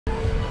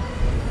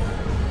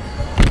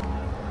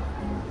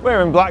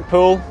We're in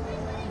Blackpool,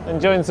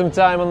 enjoying some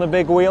time on the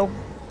big wheel.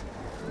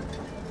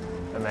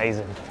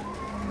 Amazing.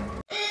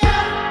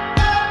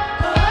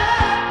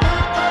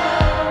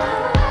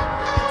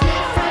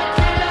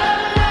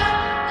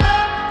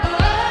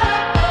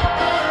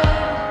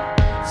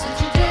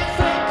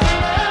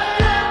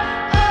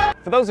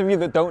 For those of you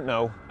that don't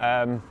know,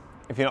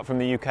 if you're not from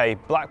the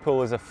UK,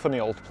 Blackpool is a funny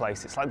old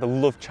place. It's like the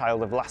love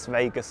child of Las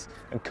Vegas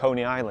and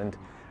Coney Island.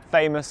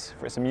 Famous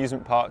for its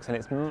amusement parks and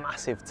its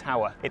massive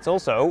tower. It's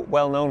also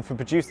well known for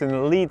producing the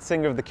lead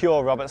singer of The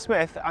Cure, Robert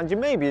Smith, and you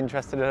may be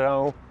interested to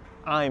know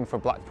I'm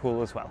from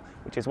Blackpool as well,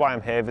 which is why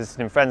I'm here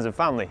visiting friends and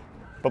family.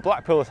 But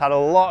Blackpool has had a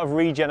lot of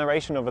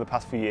regeneration over the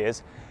past few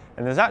years,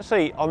 and there's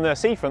actually, on the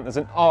seafront, there's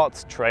an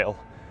art trail,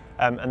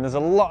 and there's a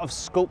lot of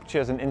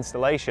sculptures and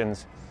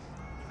installations.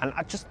 And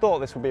I just thought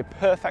this would be a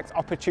perfect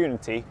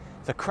opportunity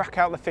to crack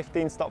out the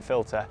 15-stop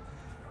filter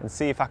and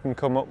see if I can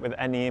come up with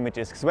any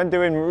images. Because when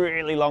doing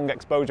really long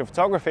exposure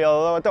photography,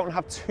 although I don't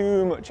have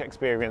too much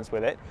experience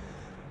with it,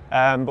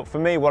 but for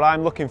me, what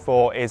I'm looking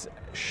for is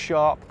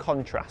sharp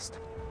contrast.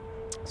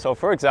 So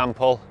for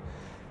example,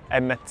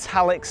 a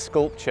metallic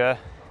sculpture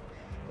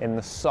in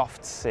the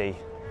soft sea.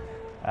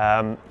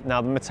 Now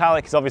the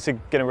metallic is obviously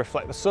going to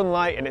reflect the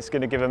sunlight and it's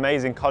going to give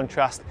amazing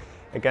contrast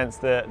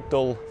against the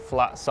dull,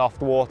 flat,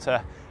 soft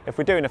water. If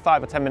we're doing a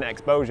 5 or 10 minute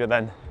exposure,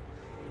 then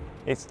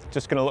it's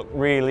just going to look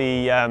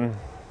really,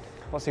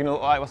 what's it going to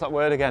look like? What's that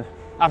word again?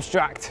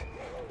 Abstract.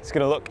 It's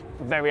going to look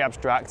very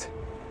abstract.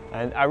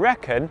 And I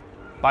reckon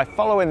by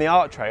following the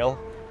art trail,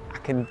 I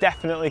can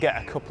definitely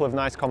get a couple of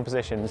nice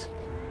compositions.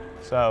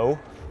 So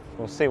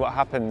we'll see what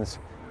happens.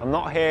 I'm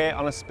not here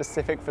on a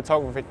specific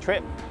photography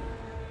trip.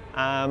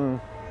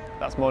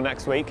 That's more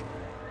next week.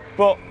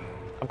 But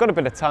I've got a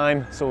bit of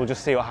time, so we'll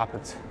just see what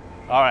happens.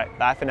 All right,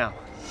 bye for now.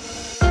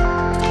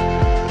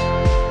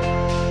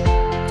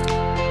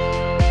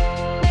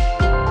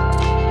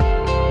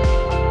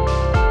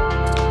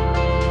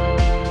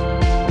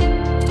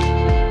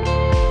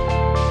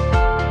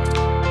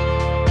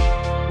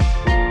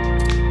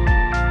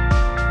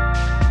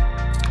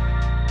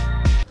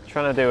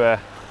 Trying to do a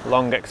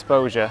long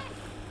exposure,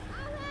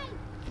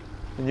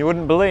 and you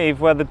wouldn't believe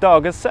where the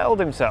dog has settled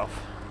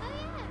himself.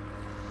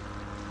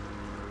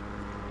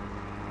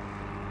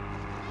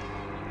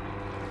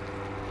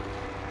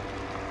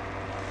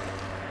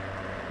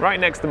 Right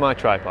next to my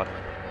tripod.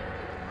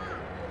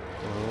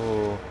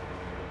 Ooh,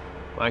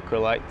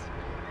 micro light.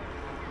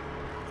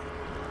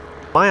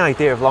 My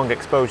idea of long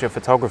exposure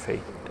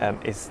photography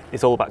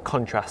is all about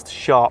contrast,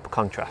 sharp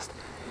contrast.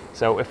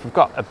 So if we've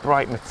got a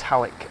bright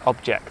metallic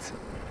object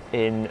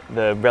in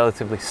the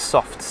relatively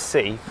soft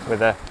sea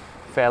with a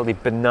fairly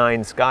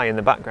benign sky in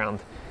the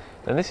background,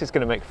 then this is going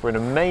to make for an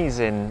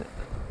amazing,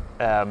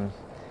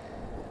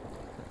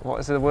 what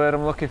is the word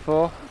I'm looking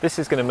for? This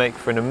is going to make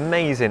for an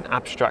amazing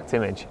abstract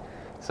image.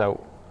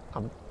 So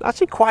I'm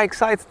actually quite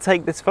excited to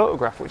take this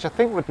photograph, which I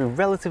think would be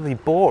relatively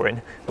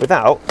boring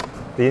without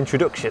the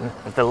introduction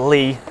of the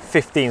Lee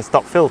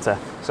 15-stop filter.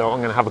 So I'm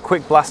going to have a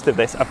quick blast of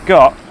this. I've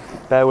got,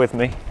 bear with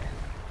me,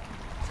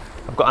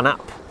 I've got an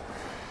app.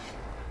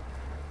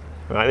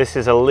 Right, this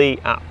is a Lee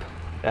app,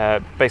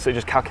 basically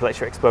just calculates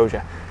your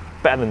exposure,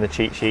 better than the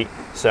cheat sheet.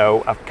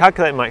 So I've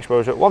calculated my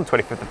exposure at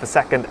 1/25th of a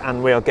second,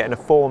 and we are getting a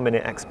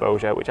 4-minute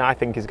exposure, which I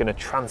think is going to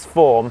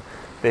transform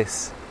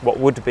this, what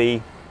would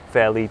be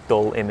fairly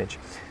dull image.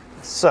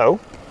 So,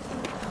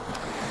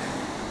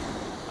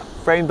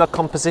 framed our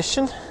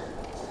composition,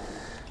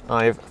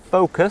 I've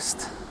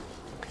focused,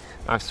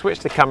 I've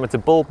switched the camera to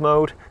bulb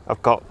mode,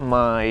 I've got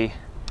my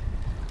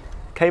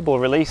cable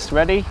release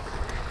ready,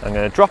 I'm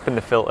going to drop in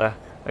the filter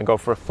and go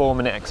for a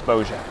 4-minute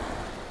exposure.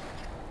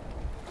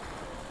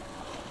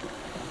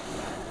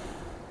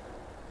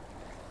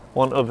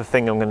 One other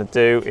thing I'm going to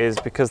do is,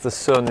 because the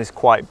sun is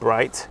quite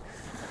bright,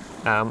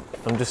 I'm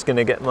just going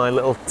to get my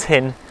little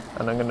tin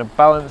and I'm going to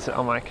balance it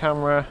on my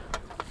camera,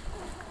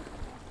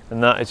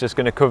 and that is just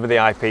going to cover the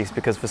eyepiece,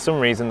 because for some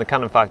reason the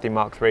Canon 5D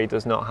Mark III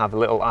does not have a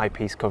little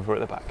eyepiece cover at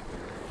the back.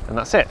 And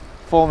that's it,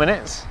 4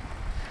 minutes,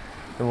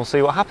 and we'll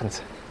see what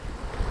happens.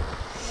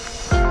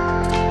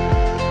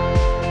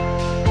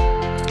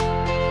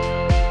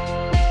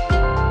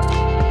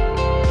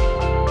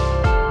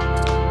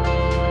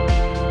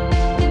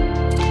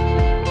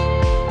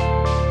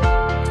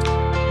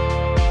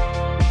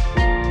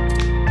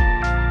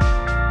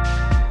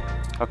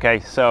 Okay,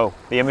 so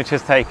the image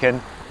is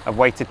taken. I've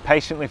waited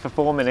patiently for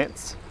 4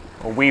 minutes,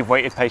 or we've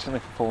waited patiently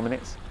for 4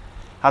 minutes.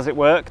 Has it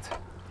worked?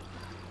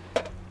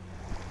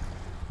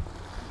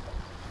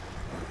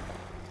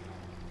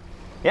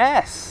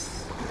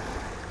 Yes!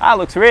 That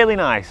looks really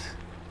nice.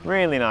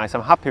 Really nice.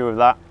 I'm happy with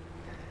that.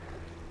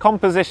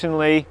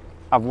 Compositionally,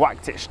 I've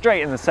whacked it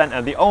straight in the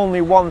center. The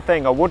only one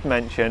thing I would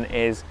mention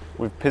is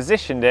we've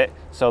positioned it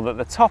so that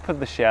the top of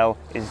the shell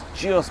is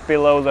just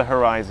below the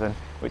horizon,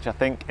 which I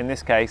think in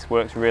this case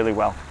works really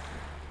well.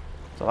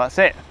 So that's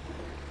it.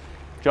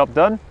 Job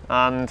done,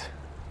 and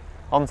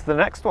on to the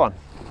next one.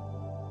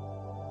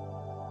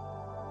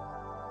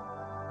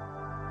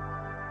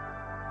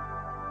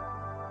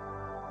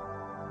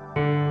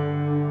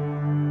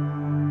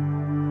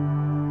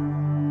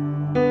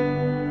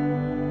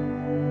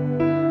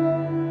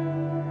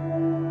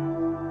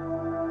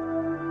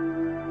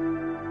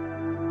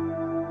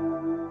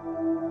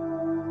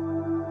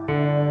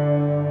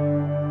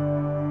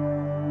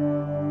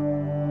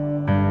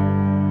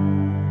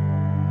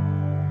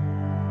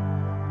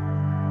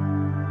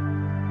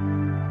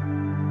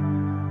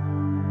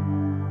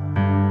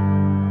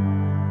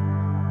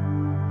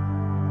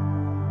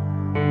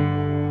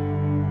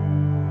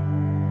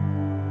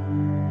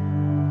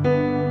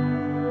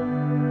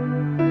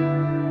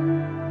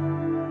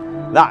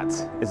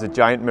 That is a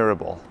giant mirror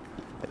ball.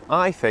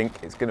 I think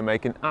it's going to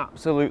make an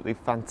absolutely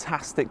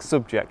fantastic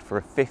subject for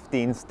a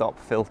 15-stop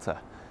filter.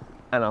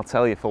 And I'll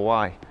tell you for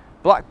why.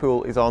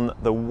 Blackpool is on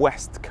the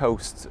west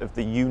coast of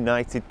the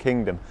United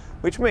Kingdom,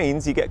 which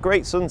means you get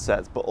great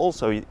sunsets, but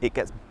also it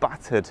gets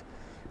battered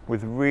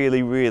with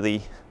really,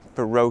 really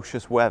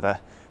ferocious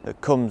weather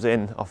that comes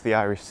in off the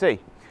Irish Sea.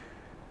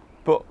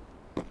 But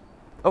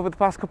over the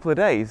past couple of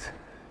days,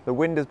 the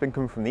wind has been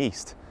coming from the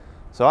east.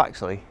 So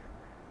actually,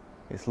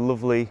 it's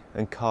lovely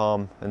and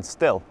calm and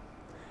still,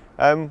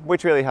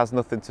 which really has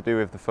nothing to do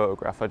with the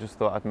photograph. I just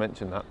thought I'd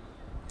mention that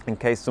in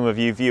case some of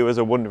you viewers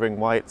are wondering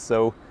why it's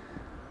so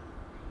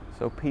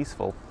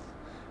peaceful.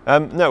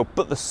 No,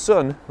 but the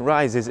sun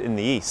rises in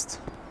the east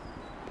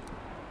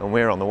and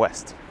we're on the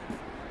west.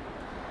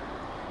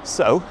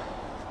 So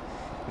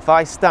if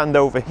I stand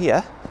over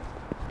here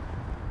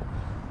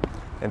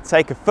and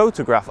take a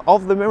photograph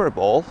of the mirror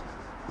ball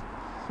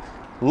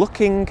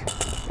looking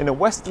in a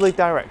westerly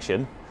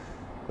direction,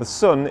 the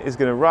sun is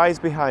going to rise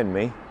behind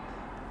me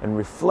and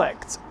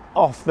reflect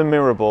off the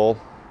mirror ball,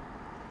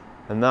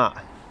 and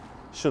that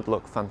should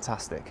look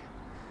fantastic.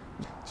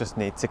 Just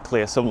need to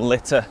clear some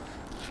litter.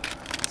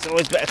 It's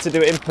always better to do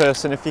it in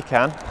person if you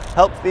can.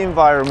 Helps the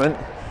environment,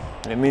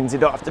 and it means you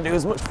don't have to do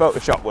as much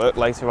Photoshop work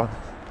later on.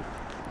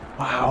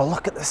 Wow,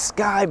 look at the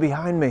sky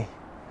behind me.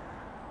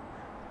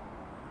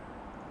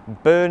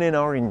 Burning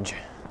orange.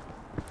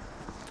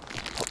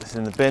 Put this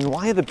in the bin.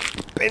 Why are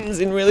the bins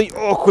in really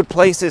awkward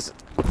places?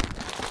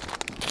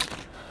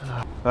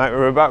 Right,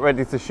 we're about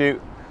ready to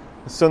shoot.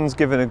 The sun's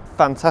giving a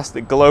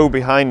fantastic glow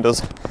behind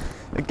us.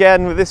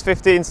 Again, with this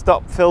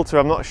 15-stop filter,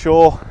 I'm not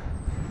sure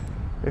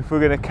if we're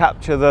going to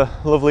capture the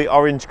lovely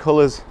orange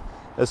colours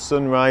as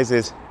sun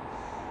rises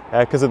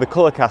because of the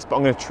colour cast, but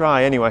I'm going to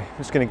try anyway. I'm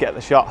just going to get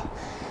the shot,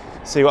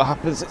 see what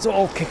happens. It's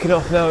all kicking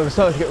off now. We're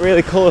starting to get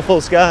really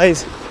colourful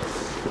skies,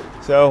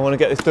 so I want to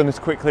get this done as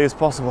quickly as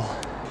possible.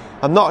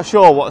 I'm not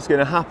sure what's going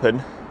to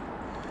happen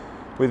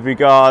with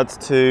regards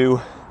to,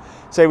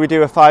 say we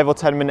do a 5 or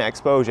 10 minute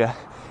exposure.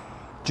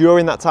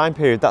 During that time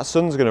period, that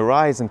sun's going to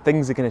rise and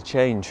things are going to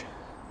change.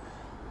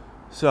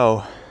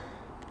 So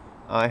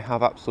I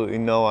have absolutely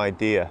no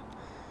idea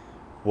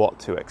what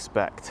to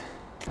expect.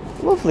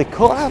 Lovely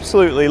colour,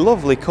 absolutely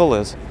lovely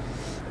colours.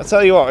 I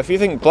tell you what, if you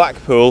think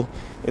Blackpool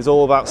is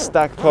all about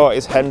stag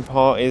parties, hen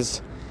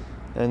parties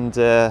and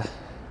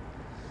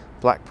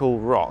Blackpool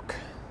rock,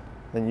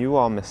 then you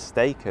are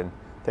mistaken.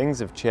 Things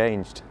have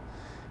changed.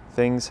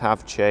 Things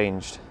have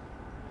changed.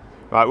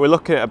 Right, we're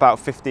looking at about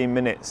 15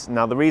 minutes.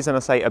 Now the reason I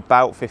say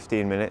about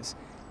 15 minutes,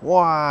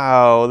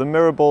 wow, the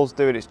mirror ball's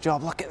doing its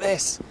job. Look at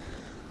this.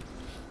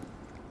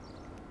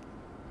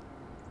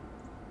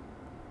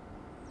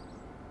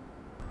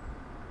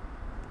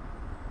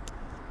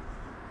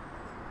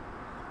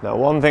 Now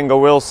one thing I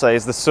will say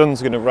is the sun's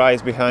going to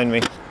rise behind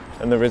me,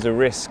 and there is a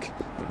risk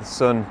that the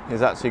sun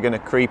is actually going to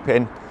creep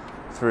in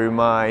through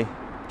my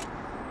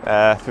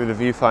through the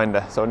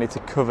viewfinder, so I need to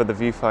cover the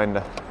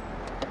viewfinder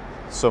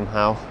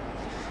somehow.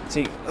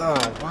 See,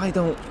 why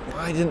didn't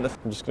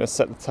I'm just going to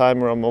set the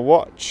timer on my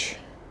watch.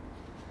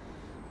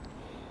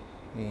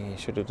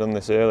 Should have done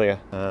this earlier,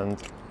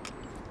 and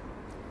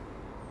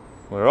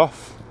we're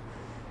off.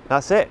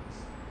 That's it.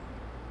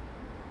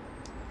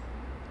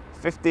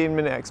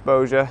 15-minute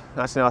exposure.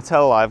 Actually, no, I'll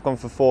tell a lie, I've gone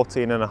for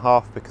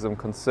 14.5 because I'm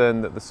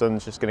concerned that the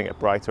sun's just going to get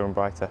brighter and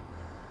brighter.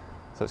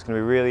 So it's going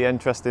to be really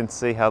interesting to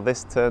see how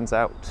this turns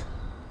out.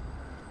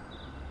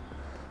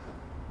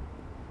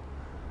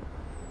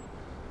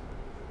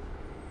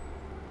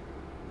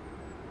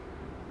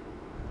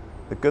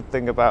 The good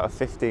thing about a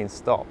 15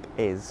 stop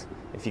is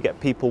if you get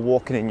people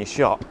walking in your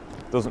shot,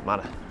 it doesn't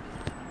matter.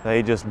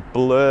 They just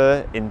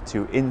blur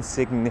into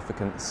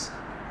insignificance.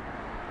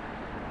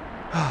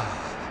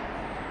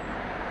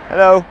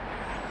 Hello.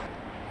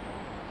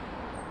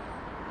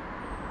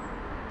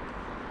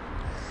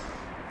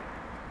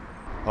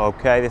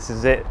 Okay, this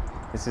is it.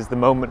 This is the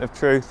moment of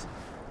truth.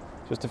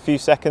 Just a few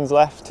seconds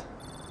left.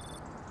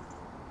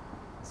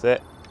 That's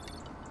it.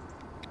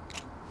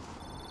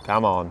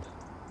 Come on.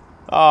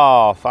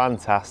 Oh,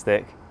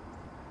 fantastic.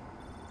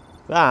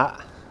 That,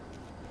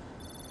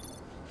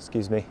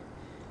 excuse me,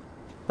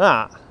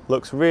 that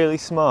looks really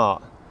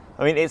smart.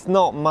 I mean, it's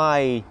not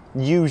my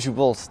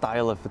usual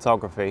style of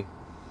photography.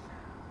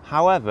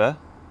 However,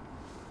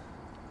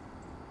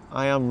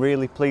 I am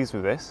really pleased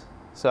with this.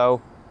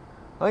 So,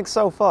 I think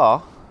so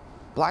far,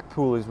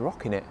 Blackpool is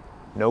rocking it.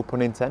 No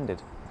pun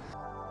intended.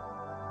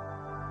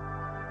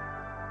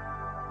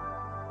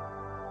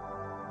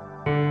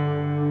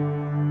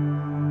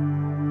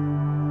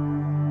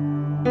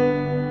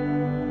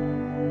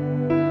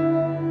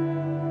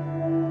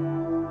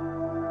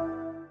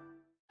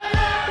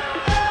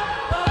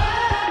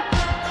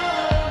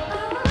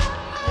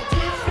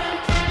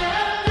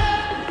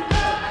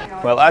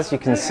 Well, as you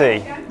can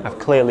see, I've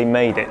clearly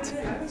made it.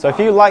 So if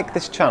you like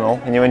this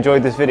channel and you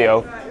enjoyed this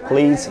video,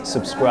 please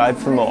subscribe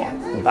for more.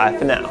 Bye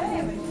for now.